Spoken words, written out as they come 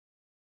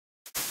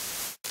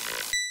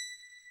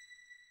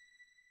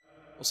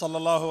وصلى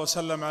الله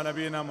وسلم على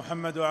نبينا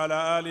محمد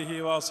وعلى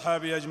آله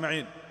وأصحابه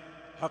أجمعين.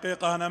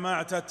 حقيقة أنا ما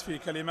اعتدت في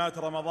كلمات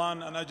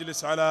رمضان أن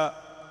أجلس على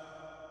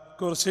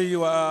كرسي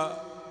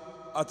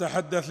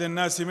وأتحدث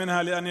للناس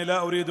منها، لأني لا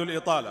أريد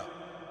الإطالة،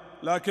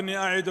 لكني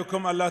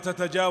أعدكم أن لا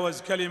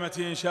تتجاوز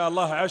كلمتي إن شاء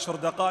الله 10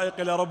 دقائق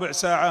إلى ربع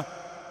ساعة.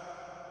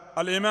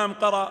 الإمام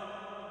قرأ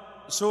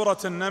سورة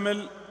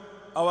النمل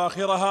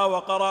أواخرها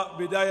وقرأ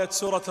بداية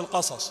سورة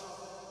القصص،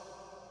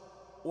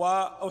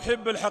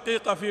 وأحب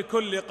الحقيقة في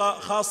كل لقاء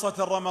خاصة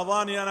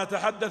رمضاني أن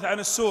أتحدث عن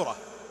السورة.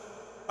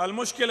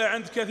 المشكلة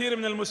عند كثير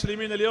من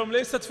المسلمين اليوم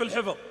ليست في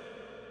الحفظ.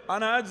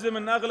 أنا أجزم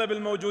أن أغلب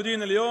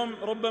الموجودين اليوم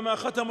ربما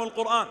ختموا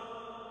القرآن،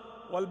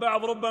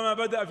 والبعض ربما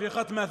بدأ في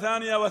ختمة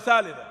ثانية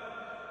وثالثة.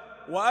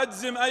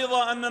 وأجزم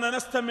أيضا أننا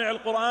نستمع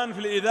القرآن في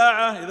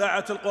الإذاعة،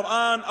 إذاعة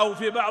القرآن، أو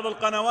في بعض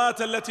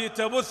القنوات التي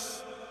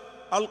تبث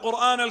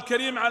القرآن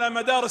الكريم على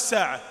مدار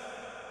الساعة.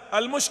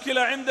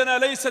 المشكلة عندنا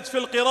ليست في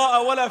القراءة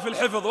ولا في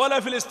الحفظ ولا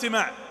في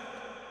الاستماع،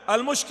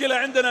 المشكلة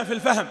عندنا في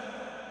الفهم،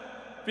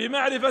 في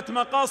معرفة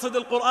مقاصد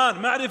القرآن،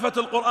 معرفة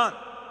القرآن.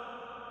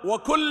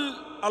 وكل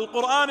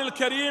القرآن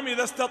الكريم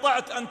إذا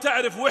استطعت أن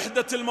تعرف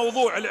وحدة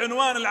الموضوع،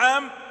 العنوان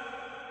العام،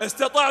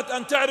 استطعت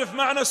أن تعرف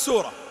معنى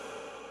السورة.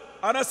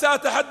 أنا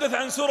سأتحدث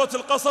عن سورة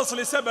القصص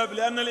لسبب،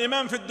 لأن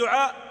الإمام في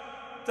الدعاء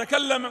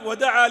تكلم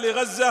ودعا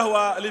لغزة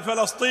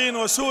ولفلسطين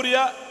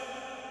وسوريا،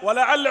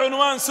 ولعل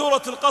عنوان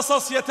سورة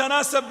القصص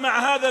يتناسب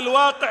مع هذا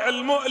الواقع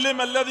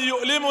المؤلم الذي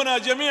يؤلمنا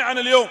جميعا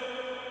اليوم.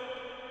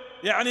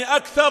 يعني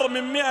أكثر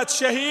من 100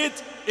 شهيد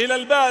إلى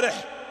البارح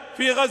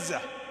في غزة،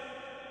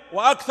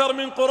 وأكثر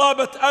من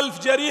قرابة 1000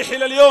 جريح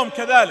إلى اليوم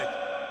كذلك.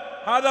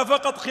 هذا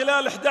فقط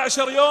خلال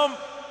 11 يوم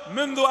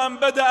منذ أن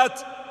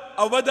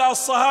بدأ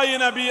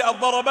الصهاينة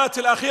بالضربات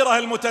الأخيرة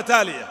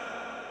المتتالية.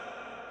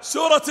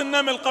 سورة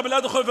النمل قبل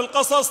أدخل في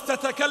القصص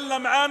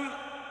تتكلم عن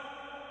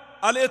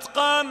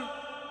الإتقان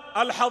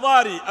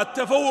الحضاري،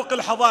 التفوق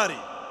الحضاري،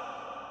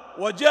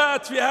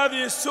 وجاءت في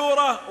هذه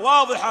السورة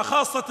واضحة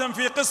خاصة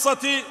في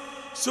قصة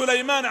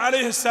سليمان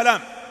عليه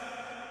السلام.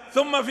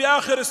 ثم في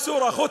آخر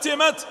السورة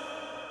ختمت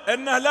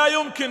أنه لا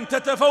يمكن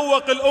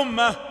تتفوق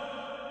الأمة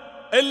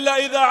إلا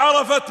إذا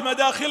عرفت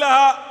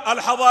مداخلها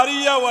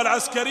الحضارية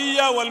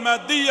والعسكرية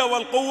والمادية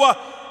والقوة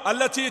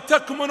التي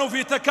تكمن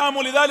في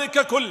تكامل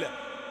ذلك كله.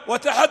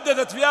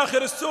 وتحدثت في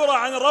آخر السورة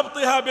عن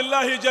ربطها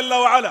بالله جل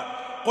وعلا: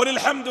 قل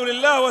الحمد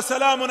لله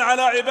وسلام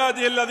على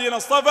عباده الذين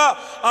اصطفى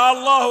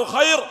الله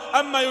خير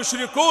أما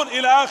يشركون،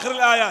 إلى آخر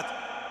الآيات.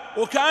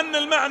 وكأن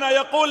المعنى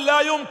يقول لا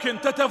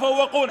يمكن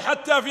تتفوقون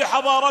حتى في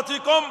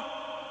حضارتكم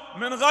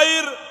من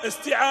غير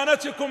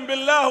استعانتكم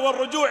بالله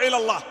والرجوع إلى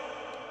الله.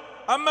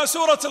 أما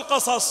سورة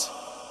القصص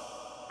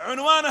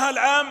عنوانها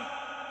العام،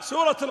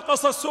 سورة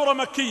القصص سورة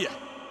مكية،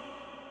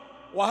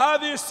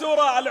 وهذه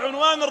السورة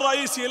العنوان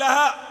الرئيسي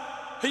لها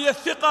هي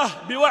الثقة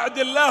بوعد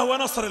الله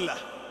ونصر الله.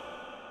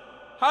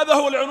 هذا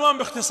هو العنوان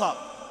باختصار.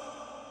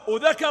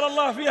 وذكر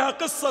الله فيها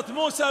قصة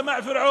موسى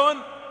مع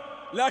فرعون،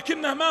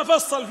 لكنه ما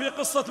فصل في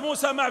قصة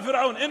موسى مع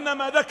فرعون،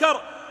 إنما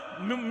ذكر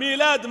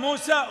ميلاد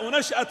موسى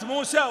ونشأة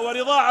موسى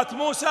ورضاعة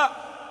موسى،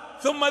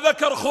 ثم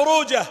ذكر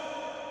خروجه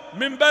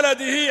من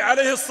بلده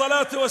عليه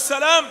الصلاة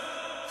والسلام،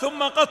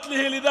 ثم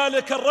قتله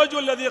لذلك الرجل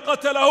الذي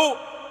قتله،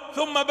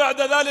 ثم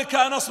بعد ذلك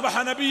أن أصبح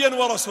نبيا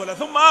ورسولا.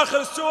 ثم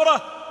آخر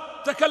السورة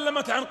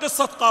تكلمت عن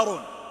قصة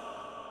قارون.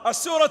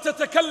 السورة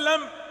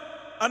تتكلم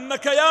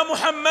أنك يا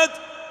محمد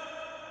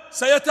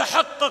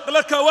سيتحقق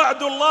لك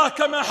وعد الله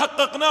كما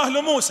حققناه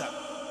لموسى.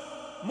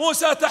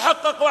 موسى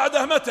تحقق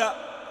وعده متى؟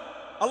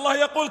 الله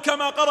يقول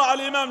كما قرأ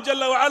الإمام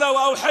جل وعلا: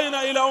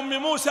 وأوحينا إلى أم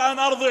موسى أن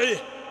أرضعيه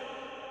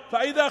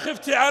فإذا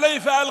خفت عليه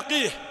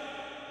فألقيه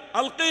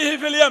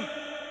في اليم.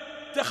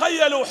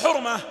 تخيلوا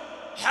حرمة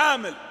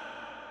حامل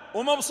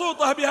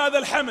ومبسوطة بهذا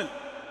الحمل،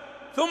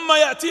 ثم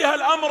يأتيها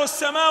الأمر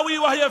السماوي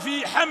وهي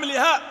في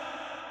حملها: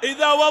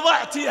 إذا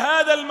وضعت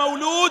هذا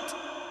المولود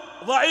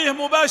ضعيه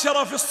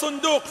مباشرة في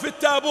الصندوق في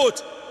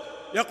التابوت.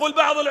 يقول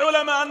بعض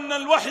العلماء أن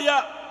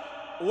الوحي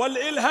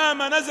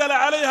والإلهام نزل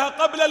عليها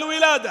قبل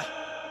الولادة،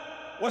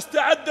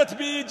 واستعدت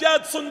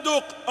بإيجاد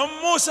صندوق. أم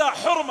موسى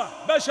حرمة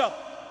بشر،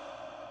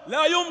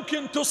 لا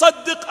يمكن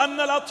تصدق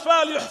أن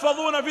الأطفال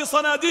يحفظون في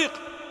صناديق،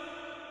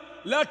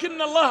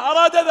 لكن الله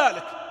أراد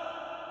ذلك.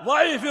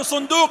 ضعيف في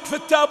صندوق في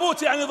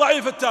التابوت، يعني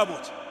ضعيف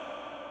التابوت.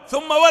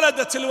 ثم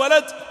ولدت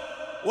الولد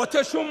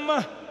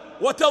وتشمه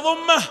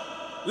وتضمه،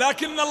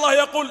 لكن الله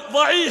يقول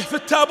ضعيف في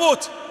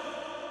التابوت،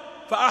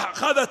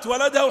 فأخذت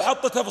ولدها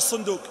وحطتها في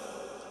الصندوق.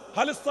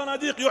 هل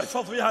الصناديق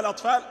يحفظ فيها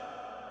الأطفال؟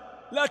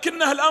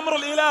 لكنها الأمر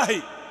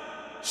الإلهي،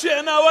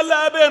 شئنا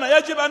ولا أبينا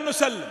يجب أن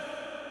نسلم.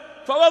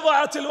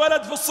 فوضعت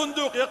الولد في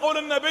الصندوق. يقول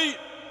النبي: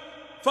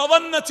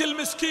 فظنت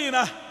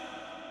المسكينة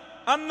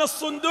أن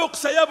الصندوق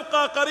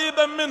سيبقى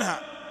قريبا منها،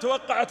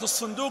 توقعت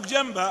الصندوق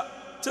جنبها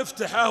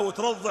تفتحه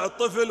وترضع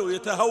الطفل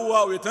ويتهوى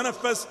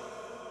ويتنفس،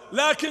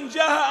 لكن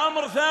جاء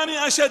أمر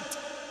ثاني أشد: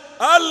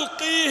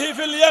 ألقيه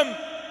في اليم.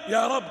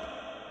 يا رب،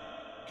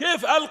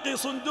 كيف ألقي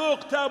صندوق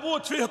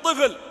تابوت فيه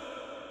طفل؟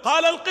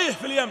 قال ألقيه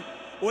في اليم.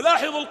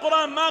 ولاحظوا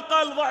القرآن ما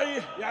قال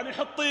ضعيه يعني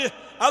حطيه،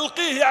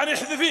 ألقيه يعني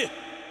احذفيه.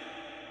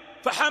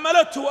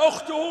 فحملته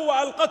أخته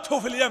وألقته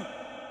في اليم،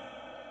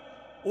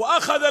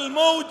 وأخذ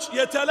الموج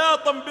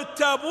يتلاطم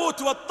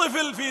بالتابوت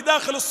والطفل في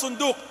داخل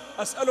الصندوق.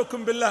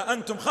 أسألكم بالله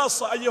أنتم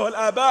خاصة أيها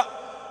الآباء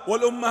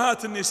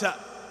والأمهات النساء،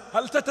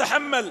 هل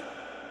تتحمل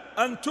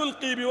أن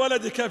تلقي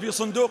بولدك في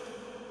صندوق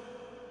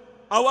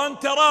أو أن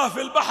تراه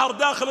في البحر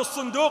داخل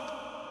الصندوق؟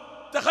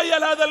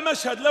 تخيل هذا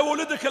المشهد لو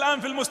ولدك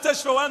الآن في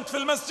المستشفى وأنت في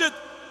المسجد،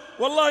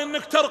 والله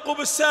إنك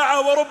ترقب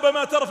الساعة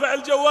وربما ترفع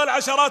الجوال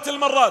عشرات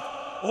المرات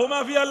وهو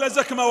ما فيها إلا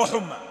زكمة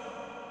وحمى.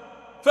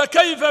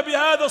 فكيف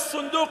بهذا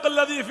الصندوق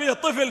الذي فيه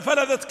طفل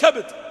فلذة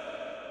كبد؟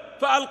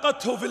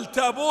 فألقته في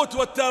التابوت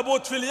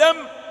والتابوت في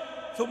اليم،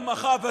 ثم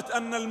خافت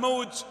أن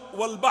الموج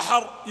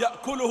والبحر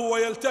يأكله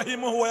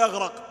ويلتهمه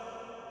ويغرق،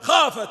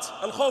 خافت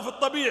الخوف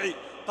الطبيعي.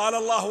 قال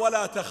الله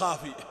ولا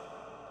تخافي،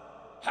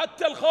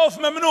 حتى الخوف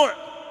ممنوع.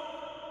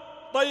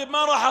 طيب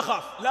ما راح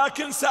أخاف،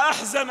 لكن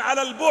سأحزن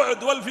على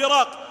البعد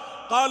والفراق.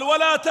 قال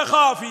ولا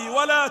تخافي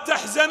ولا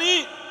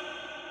تحزني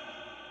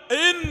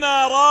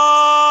إنا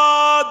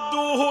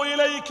رادوه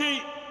إليك.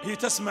 هي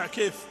تسمع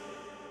كيف،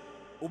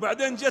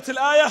 وبعدين جت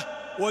الآية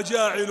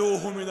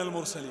وجاعلوه من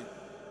المرسلين.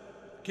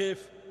 كيف؟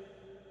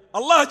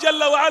 الله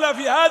جل وعلا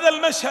في هذا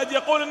المشهد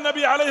يقول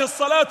النبي عليه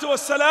الصلاة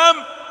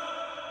والسلام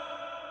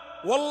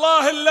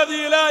والله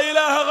الذي لا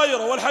إله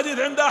غيره، والحديث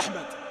عند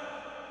أحمد،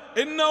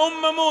 إن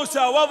أم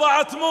موسى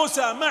وضعت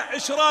موسى مع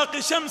إشراق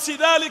شمس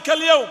ذلك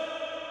اليوم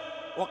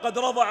وقد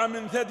رضع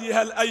من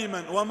ثديها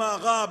الأيمن، وما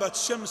غابت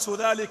شمس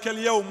ذلك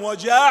اليوم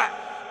وجاع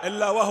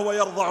إلا وهو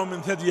يرضع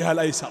من ثديها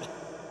الأيسر.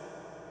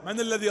 من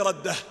الذي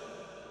رده؟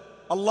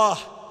 الله.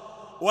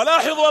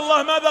 ولاحظوا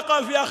الله ماذا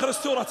قال في آخر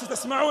السورة،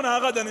 ستسمعونها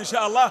غدا إن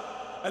شاء الله،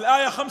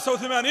 الآية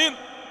 85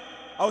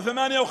 أو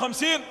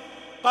 58.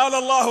 قال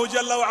الله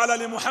جل وعلا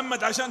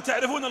لمحمد، عشان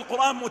تعرفون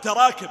القرآن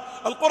متراكب،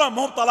 القرآن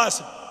مهم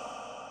طلاسم.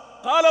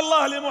 قال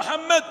الله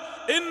لمحمد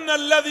إن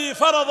الذي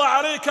فرض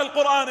عليك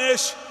القرآن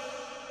إيش؟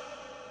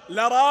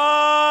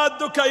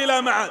 لرادك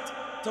إلى معاد.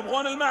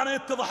 تبغون المعنى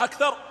يتضح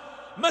أكثر؟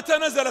 متى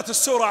نزلت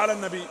السورة على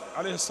النبي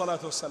عليه الصلاة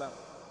والسلام؟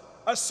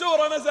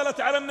 السورة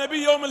نزلت على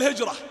النبي يوم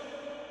الهجرة،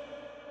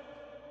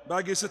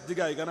 باقي 6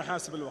 دقائق أنا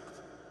حاسب الوقت.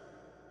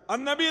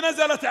 النبي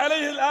نزلت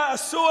عليه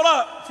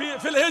السورة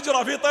في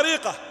الهجرة، في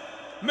طريقه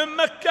من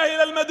مكة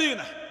إلى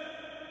المدينة.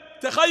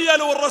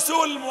 تخيلوا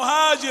الرسول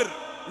مهاجر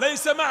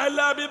ليس معه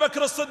إلا أبي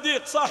بكر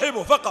الصديق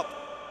صاحبه فقط،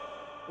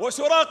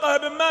 وسراقة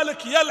بن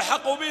مالك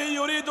يلحق به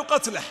يريد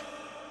قتله.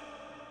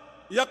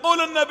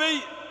 يقول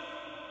النبي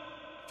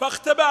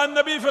فاختبأ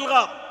النبي في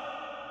الغار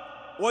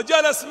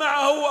وجلس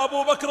معه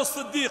أبو بكر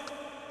الصديق.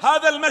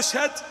 هذا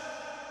المشهد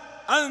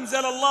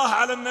أنزل الله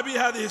على النبي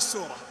هذه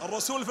السورة،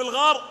 الرسول في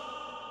الغار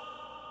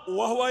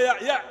وهو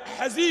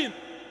حزين،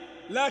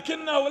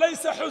 لكنه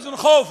ليس حزن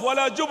خوف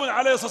ولا جبن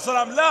عليه الصلاة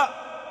والسلام، لا،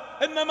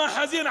 إنما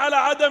حزين على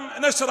عدم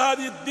نشر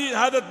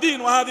هذا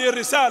الدين وهذه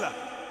الرسالة.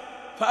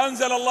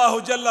 فأنزل الله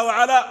جل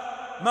وعلا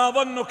ما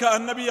ظنك،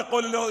 النبي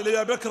يقول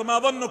لأبي بكر ما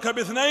ظنك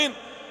باثنين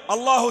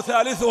الله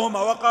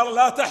ثالثهما، وقال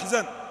لا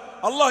تحزن،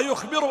 الله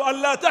يخبر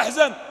أن لا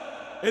تحزن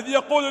إذ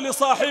يقول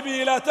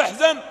لصاحبه لا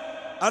تحزن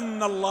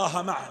أن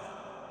الله معنا.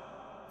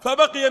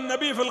 فبقي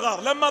النبي في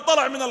الغار، لما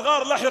طلع من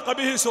الغار لحق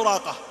به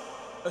سراقة،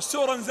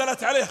 السورة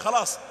نزلت عليه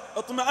خلاص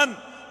اطمأن،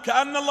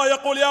 كأن الله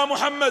يقول يا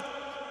محمد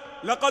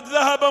لقد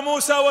ذهب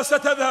موسى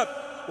وستذهب،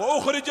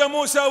 وأخرج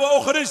موسى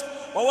وأخرجت،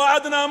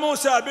 ووعدنا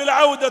موسى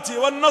بالعودة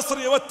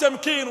والنصر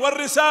والتمكين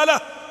والرسالة،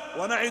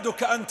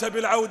 ونعدك أنت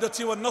بالعودة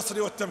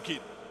والنصر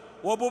والتمكين.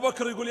 وأبو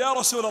بكر يقول يا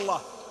رسول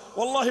الله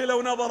والله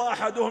لو نظر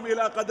أحدهم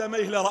إلى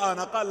قدميه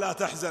لرآنا. قال لا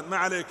تحزن، ما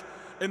عليك،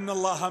 إن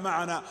الله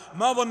معنا،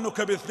 ما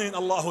ظنك باثنين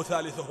الله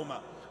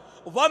ثالثهما.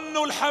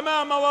 ظنوا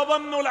الحمام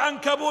وظنوا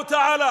العنكبوت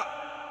على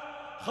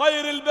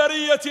خير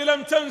البرية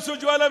لم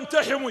تنسج ولم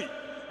تحمي،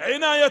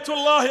 عناية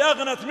الله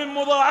أغنت من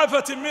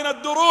مضاعفة من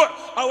الدروع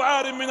أو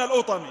عار من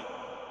الأطم.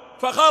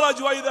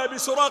 فخرج وإذا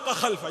بسراقة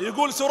خلفه.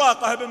 يقول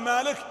سراقة بن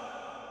مالك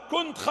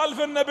كنت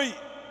خلف النبي،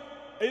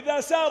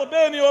 إذا سار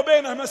بيني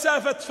وبينه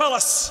مسافة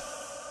فرس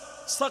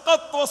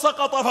سقطت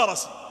وسقط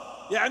فرسي،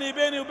 يعني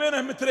بيني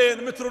وبينه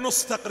مترين، متر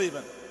ونص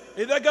تقريبا،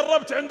 إذا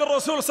قربت عند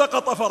الرسول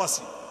سقط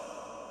فرسي.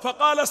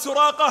 فقال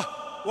سراقة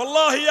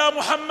والله يا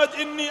محمد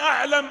إني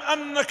أعلم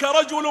أنك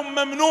رجل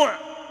ممنوع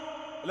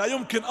لا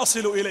يمكن أصل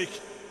إليك،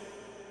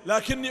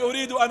 لكني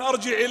أريد أن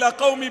أرجع إلى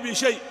قومي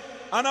بشيء،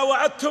 أنا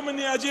وعدتهم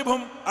أني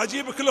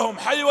أجيبك لهم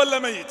حي ولا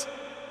ميت.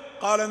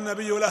 قال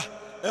النبي له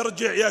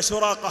ارجع يا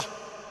سراقة.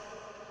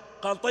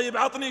 قال طيب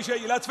عطني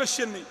شيء لا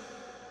تفشلني،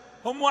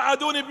 هم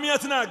وعدوني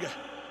ب100 ناقة،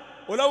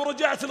 ولو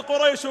رجعت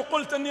لقريش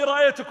وقلت أني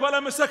رأيتك ولا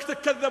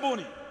مسكتك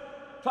كذبوني،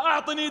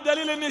 فأعطني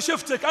دليل أني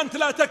شفتك أنت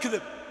لا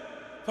تكذب.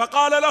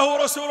 فقال له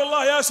رسول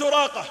الله يا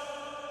سراقة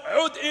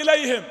عد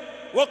إليهم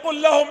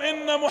وقل لهم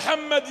إن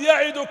محمد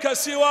يعدك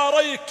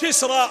سواري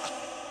كسرى.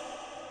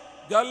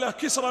 قال له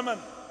كسرى من؟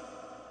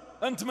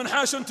 أنت من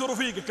حاش أنت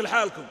رفيقك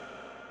لحالكم،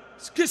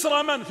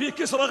 كسرى من؟ في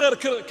كسرى غير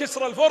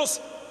كسرى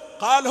الفرس؟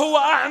 قال هو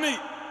أعني.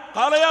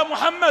 قال يا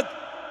محمد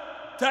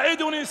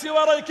تعدني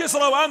سواري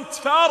كسرى وأنت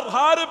فار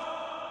هارب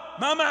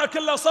ما معك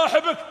إلا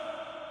صاحبك؟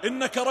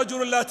 إنك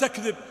رجل لا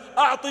تكذب،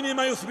 أعطني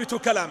ما يثبت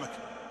كلامك.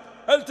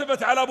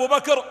 التفت على أبو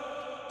بكر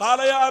قال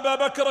يا أبا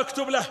بكر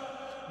اكتب له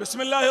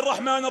بسم الله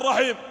الرحمن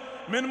الرحيم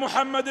من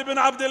محمد بن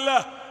عبد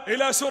الله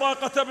إلى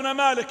سراقة بن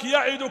مالك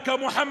يعدك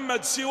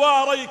محمد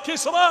سواري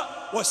كسرى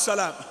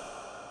والسلام.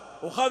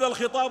 وخذ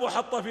الخطاب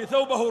وحطه في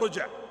ثوبه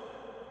ورجع.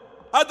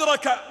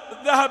 أدرك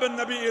ذهب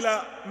النبي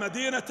إلى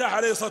مدينته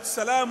عليه الصلاة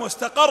والسلام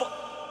واستقر.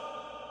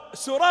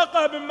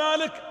 سراقة بن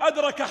مالك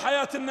أدرك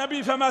حياة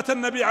النبي فمات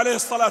النبي عليه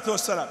الصلاة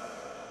والسلام،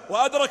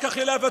 وأدرك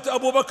خلافة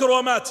أبو بكر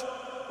ومات،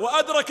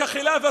 وأدرك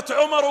خلافة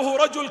عمر وهو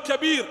رجل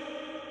كبير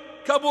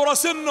كبر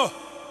سنه.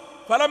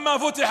 فلما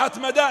فتحت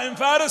مدائن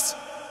فارس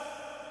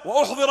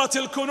وأحضرت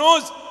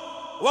الكنوز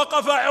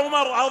وقف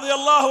عمر رضي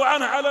الله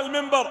عنه على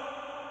المنبر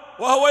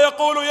وهو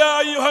يقول يا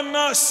أيها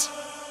الناس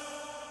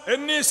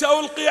إني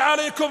سألقي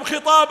عليكم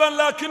خطابا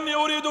لكني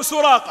أريد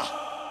سراقة.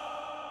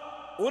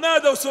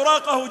 ونادوا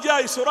سراقة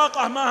وجاي.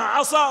 سراقة معه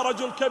عصا،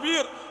 رجل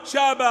كبير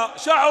شاب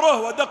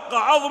شعره ودق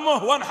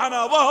عظمه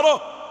وانحنى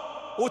ظهره.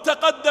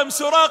 وتقدم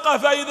سراقة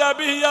فإذا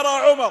به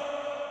يرى عمر.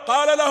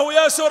 قال له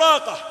يا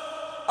سراقة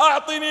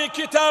أعطني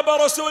كتاب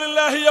رسول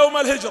الله يوم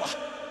الهجرة.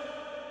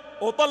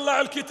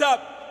 وطلع الكتاب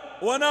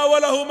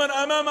وناوله من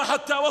أمامه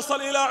حتى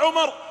وصل إلى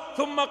عمر،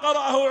 ثم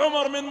قرأه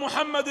عمر من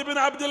محمد بن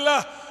عبد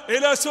الله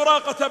إلى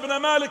سراقة بن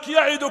مالك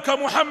يعدك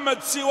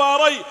محمد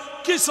سواري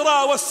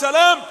كسرى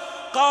والسلام.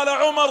 قال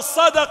عمر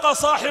صدق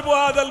صاحب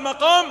هذا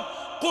المقام،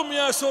 قم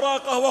يا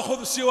سراقة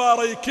وخذ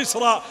سواري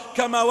كسرى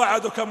كما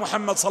وعدك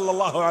محمد صلى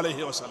الله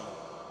عليه وسلم.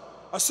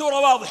 السورة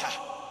واضحة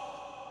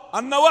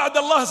أن وعد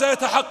الله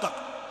سيتحقق،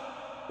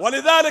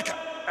 ولذلك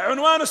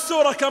عنوان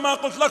السورة كما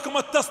قلت لكم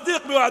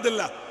التصديق بوعد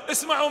الله.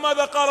 اسمعوا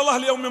ماذا قال الله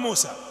لأم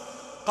موسى.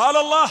 قال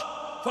الله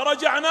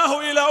فرجعناه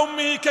إلى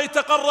أمه كي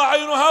تقر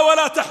عينها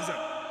ولا تحزن.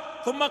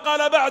 ثم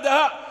قال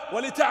بعدها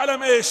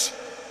ولتعلم إيش؟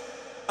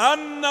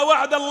 أن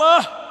وعد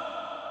الله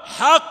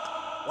حق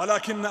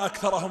ولكن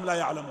أكثرهم لا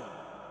يعلمون.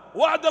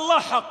 وعد الله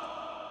حق،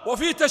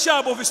 وفي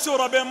تشابه في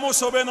السورة بين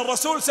موسى وبين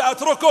الرسول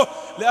سأتركه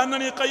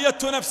لأنني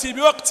قيدت نفسي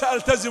بوقت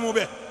سألتزم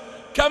به.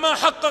 كما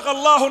حقق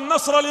الله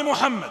النصر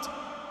لمحمد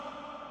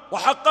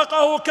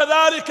وحققه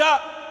كذلك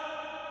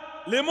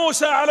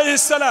لموسى عليه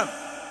السلام،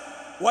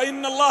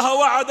 وإن الله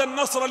وعد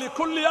النصر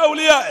لكل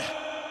أوليائه.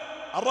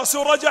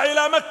 الرسول رجع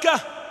إلى مكة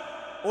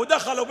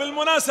ودخلوا.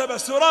 بالمناسبة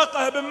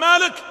سراقة بن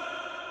مالك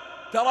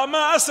ترى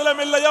ما أسلم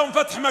إلا يوم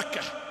فتح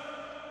مكة.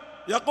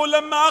 يقول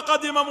لما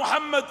أقدم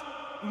محمد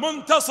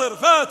منتصر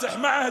فاتح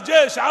معه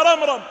جيش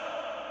عرمرم،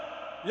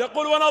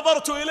 يقول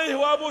ونظرت إليه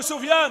وأبو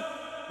سفيان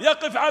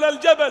يقف على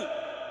الجبل،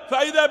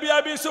 فإذا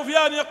بأبي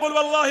سفيان يقول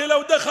والله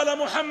لو دخل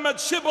محمد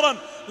شبرا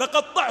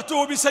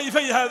لقطعته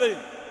بسيفي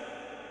هذين.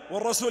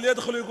 والرسول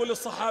يدخل يقول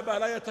للصحابة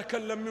لا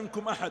يتكلم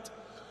منكم أحد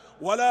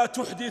ولا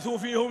تحدثوا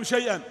فيهم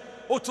شيئا،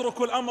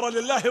 اتركوا الأمر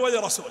لله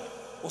ولرسوله.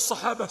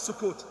 والصحابة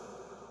سكوت،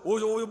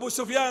 وأبو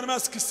سفيان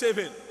ماسك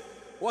السيفين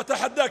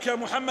وتحداك يا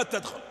محمد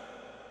تدخل.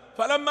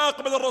 فلما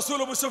أقبل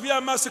الرسول أبو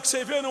سفيان ماسك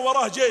سيفين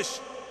ووراه جيش،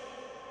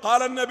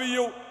 قال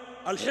النبي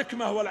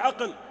الحكمة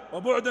والعقل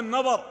وبعد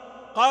النظر،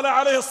 قال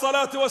عليه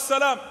الصلاة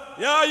والسلام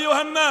يا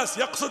أيها الناس،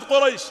 يقصد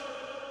قريش،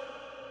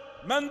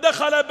 من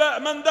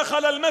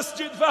دخل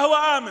المسجد فهو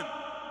آمن،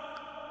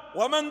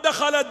 ومن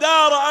دخل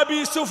دار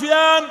أبي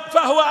سفيان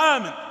فهو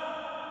آمن،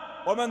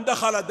 ومن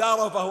دخل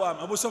داره فهو آمن.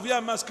 أبو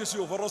سفيان ماسك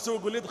سيوف، الرسول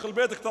يقول يدخل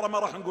بيتك ترى ما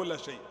راح نقول له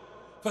شيء.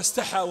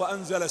 فاستحى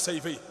وأنزل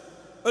سيفيه.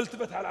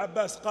 التفت على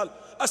العباس قال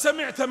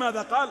أسمعت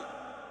ماذا قال؟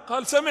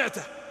 قال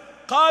سمعته.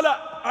 قال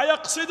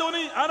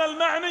أيقصدني أنا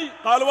المعني؟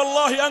 قال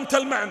والله أنت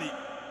المعني.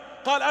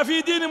 قال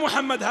أفي دين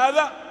محمد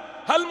هذا؟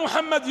 هل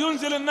محمد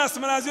ينزل الناس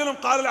منازلهم؟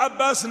 قال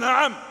العباس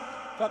نعم.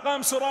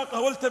 فقام سراقة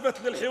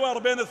والتفت للحوار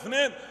بين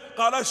اثنين،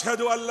 قال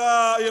أشهد أن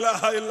لا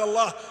إله إلا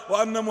الله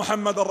وأن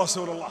محمد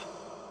رسول الله.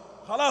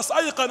 خلاص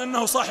أيقن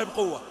أنه صاحب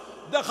قوة.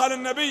 دخل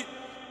النبي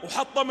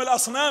وحطم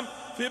الأصنام.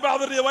 في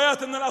بعض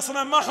الروايات أن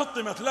الأصنام ما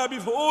حطمت لا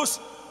بفؤوس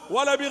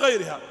ولا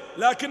بغيرها،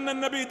 لكن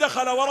النبي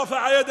دخل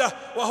ورفع يده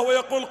وهو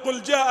يقول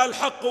قل جاء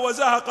الحق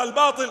وزهق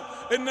الباطل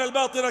إن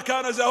الباطل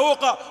كان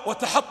زهوقا،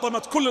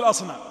 وتحطمت كل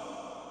الأصنام.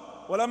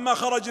 ولما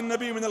خرج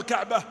النبي من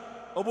الكعبة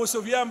أبو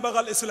سفيان بغى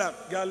الإسلام،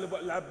 قال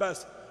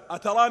العباس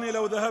أتراني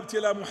لو ذهبت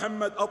إلى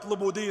محمد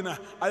أطلب دينه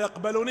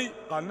أيقبلني؟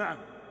 قال نعم.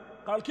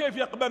 قال كيف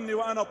يقبلني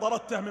وأنا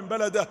طردته من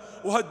بلده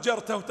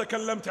وهجرته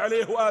وتكلمت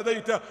عليه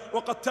وآذيته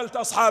وقتلت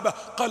أصحابه؟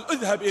 قال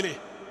اذهب إليه،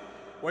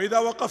 وإذا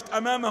وقفت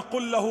أمامه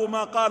قل له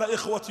ما قال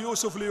إخوة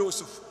يوسف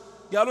ليوسف.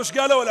 قالوا ايش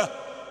قالوا له؟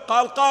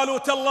 قال قالوا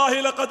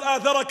تالله لقد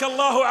آثرك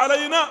الله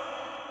علينا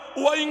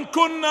وإن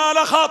كنا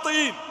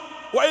لخاطئين،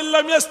 وإن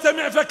لم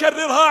يستمع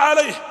فكررها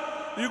عليه.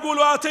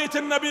 يقولوا آتيت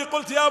النبي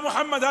قلت يا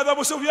محمد، هذا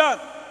أبو سفيان،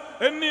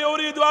 إني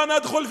أريد أن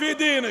أدخل في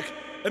دينك،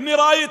 إني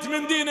رأيت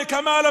من دينك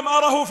ما لم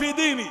أره في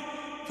ديني.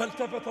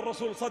 فالتفت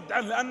الرسول صد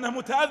عنه لأنه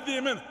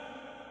متأذي منه،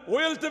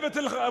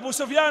 ويلتفت أبو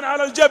سفيان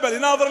على الجبل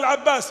يناظر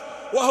العباس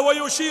وهو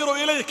يشير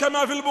إليه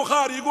كما في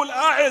البخاري يقول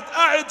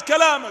أعد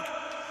كلامك.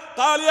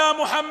 قال يا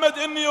محمد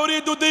إني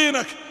أريد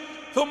دينك.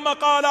 ثم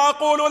قال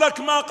أقول لك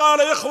ما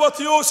قال إخوة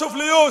يوسف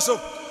ليوسف،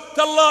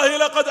 تالله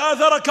لقد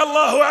آثرك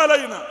الله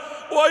علينا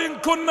وإن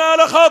كنا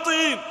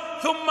لخاطئين.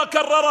 ثم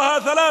كررها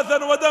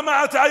 3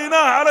 ودمعت عيناه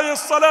عليه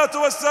الصلاة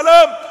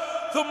والسلام،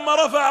 ثم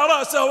رفع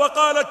رأسه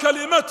وقال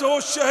كلمته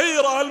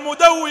الشهيرة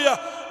المدوية: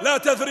 لا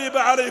تثريب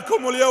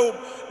عليكم اليوم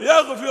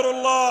يغفر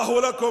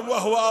الله لكم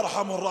وهو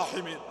أرحم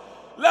الراحمين.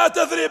 لا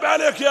تثريب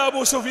عليك يا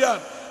أبو سفيان،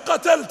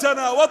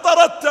 قتلتنا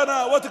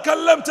وطردتنا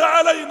وتكلمت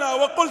علينا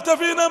وقلت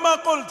فينا ما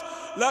قلت،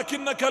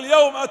 لكنك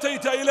اليوم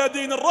أتيت إلى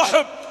دين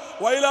الرحب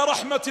وإلى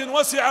رحمة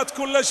وسعت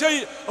كل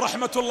شيء،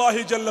 رحمة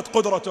الله جلت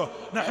قدرته.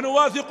 نحن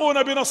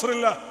واثقون بنصر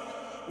الله،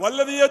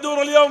 والذي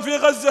يدور اليوم في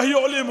غزة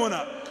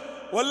يؤلمنا،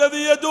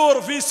 والذي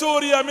يدور في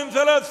سوريا من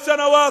 3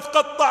 سنوات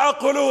قطع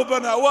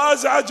قلوبنا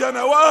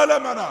وأزعجنا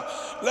وآلمنا،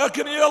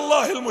 لكن إلى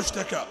الله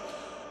المشتكى،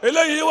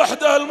 إليه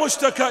وحده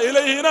المشتكى،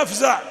 إليه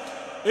نفزع،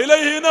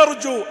 إليه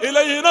نرجو،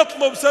 إليه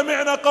نطلب.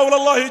 سمعنا قول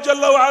الله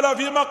جل وعلا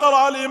فيما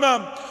قرأ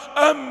الإمام: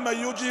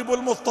 أمن يجيب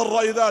المضطر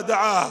إذا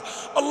دعاه.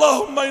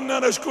 اللهم إنا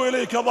نشكو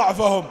إليك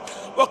ضعفهم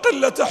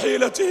وقلة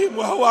حيلتهم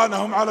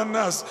وهوانهم على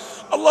الناس.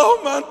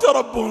 اللهم أنت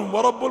ربهم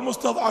ورب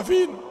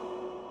المستضعفين،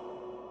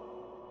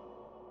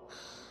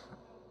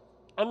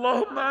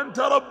 اللهم أنت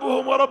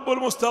ربهم ورب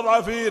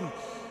المستضعفين.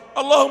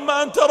 اللهم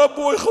أنت رب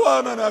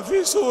إخواننا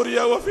في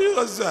سوريا وفي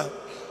غزة.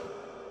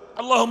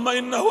 اللهم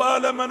إنه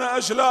آلمنا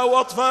أشلاء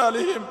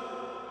أطفالهم،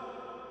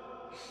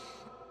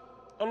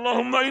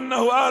 اللهم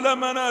إنه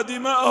آلمنا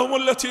دماءهم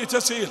التي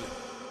تسيل،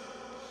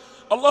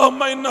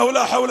 اللهم إنه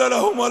لا حول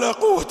لهم ولا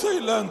قوة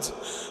إلا أنت.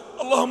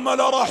 اللهم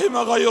لا راحم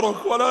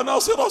غيرك ولا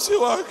ناصر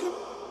سواك.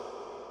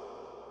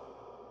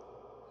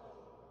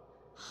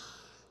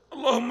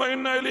 اللهم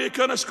إنا إليك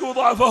نشكو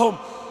ضعفهم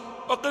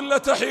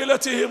وقلة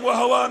حيلتهم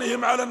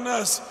وهوانهم على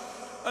الناس.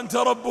 أنت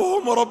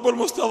ربهم ورب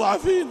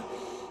المستضعفين.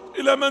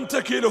 إلى من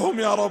تكلهم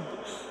يا رب؟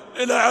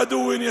 إلى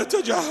عدو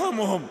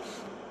يتجهمهم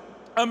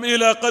أم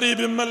إلى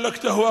قريب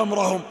ملكته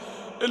أمرهم؟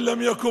 إن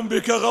لم يكن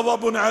بك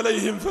غضب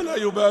عليهم فلا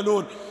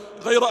يبالون،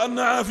 غير أن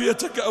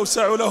عافيتك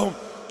أوسع لهم.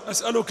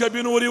 أسألك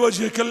بنور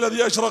وجهك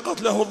الذي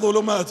أشرقت له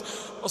الظلمات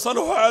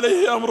وصلح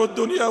عليه أمر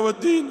الدنيا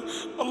والدين.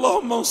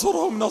 اللهم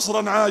انصرهم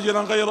نصرا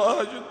عاجلا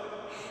غير آجل.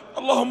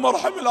 اللهم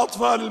ارحم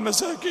الأطفال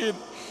المساكين،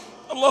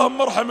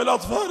 اللهم ارحم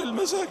الأطفال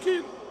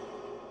المساكين.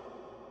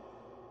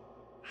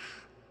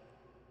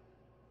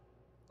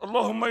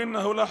 اللهم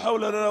إنه لا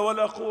حول لنا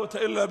ولا قوة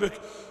إلا بك.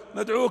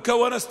 ندعوك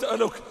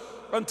ونستألك،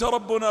 أنت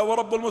ربنا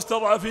ورب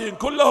المستضعفين،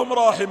 كلهم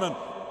راحما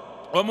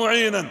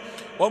ومعينا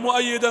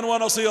ومؤيدا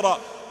ونصيرا.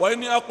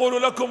 وإني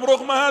أقول لكم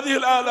رغم هذه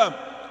الآلام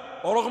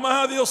ورغم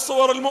هذه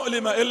الصور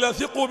المؤلمة، إلا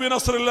ثقوا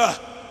بنصر الله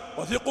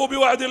وثقوا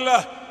بوعد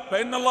الله،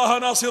 فإن الله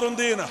ناصر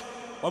دينه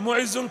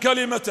ومعز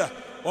كلمته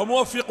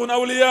وموفق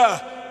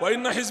أولياءه،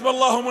 وإن حزب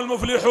الله هم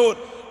المفلحون،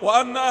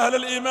 وأن أهل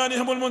الإيمان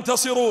هم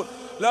المنتصرون.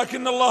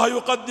 لكن الله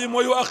يقدم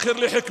ويؤخر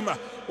لحكمة،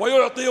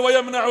 ويعطي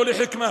ويمنع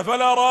لحكمة،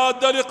 فلا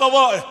راد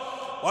لقضائه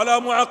ولا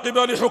معقب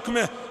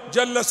لحكمه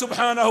جل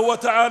سبحانه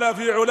وتعالى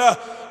في علاه.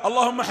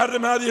 اللهم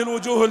حرم هذه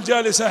الوجوه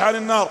الجالسة عن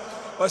النار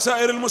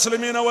وسائر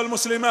المسلمين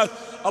والمسلمات.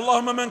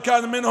 اللهم من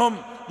كان منهم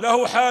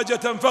له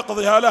حاجة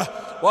فاقضها له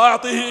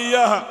وأعطيه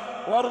إياها،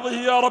 وارضه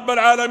يا رب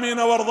العالمين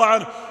وارض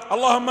عنه.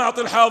 اللهم أعط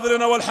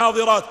الحاضرين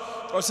والحاضرات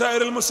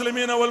وسائر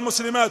المسلمين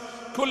والمسلمات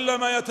كل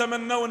ما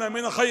يتمنون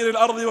من خير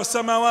الأرض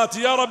والسماوات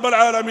يا رب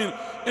العالمين،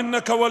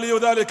 إنك ولي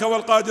ذلك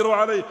والقادر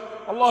عليه.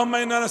 اللهم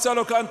إنا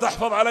نسألك أن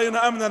تحفظ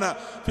علينا أمننا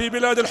في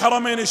بلاد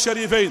الحرمين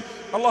الشريفين.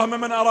 اللهم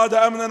من أراد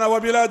أمننا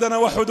وبلادنا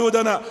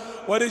وحدودنا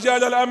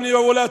ورجال الأمن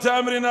وولاة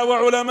أمرنا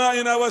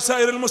وعلمائنا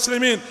وسائر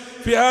المسلمين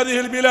في هذه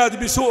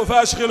البلاد بسوء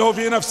فأشغله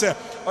في نفسه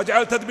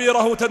واجعل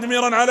تدبيره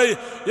تدميرا عليه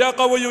يا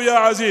قوي يا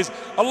عزيز.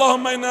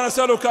 اللهم إنا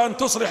نسألك أن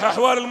تصلح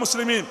أحوال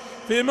المسلمين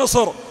في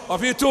مصر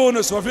وفي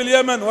تونس وفي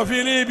اليمن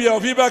وفي ليبيا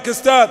وفي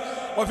باكستان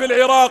وفي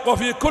العراق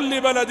وفي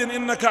كل بلد،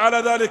 إنك على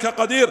ذلك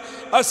قدير.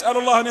 أسأل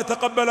الله أن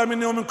يتقبل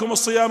مني ومنكم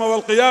الصيام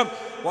والقيام،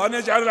 وأن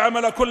يجعل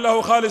العمل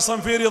كله خالصا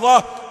في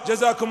رضاه.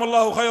 جزاكم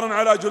الله خيرا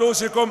على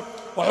جلوسكم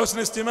وحسن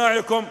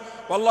استماعكم،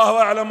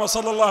 والله أعلم،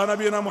 وصلى الله على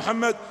نبينا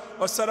محمد،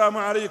 والسلام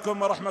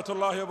عليكم ورحمة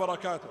الله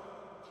وبركاته.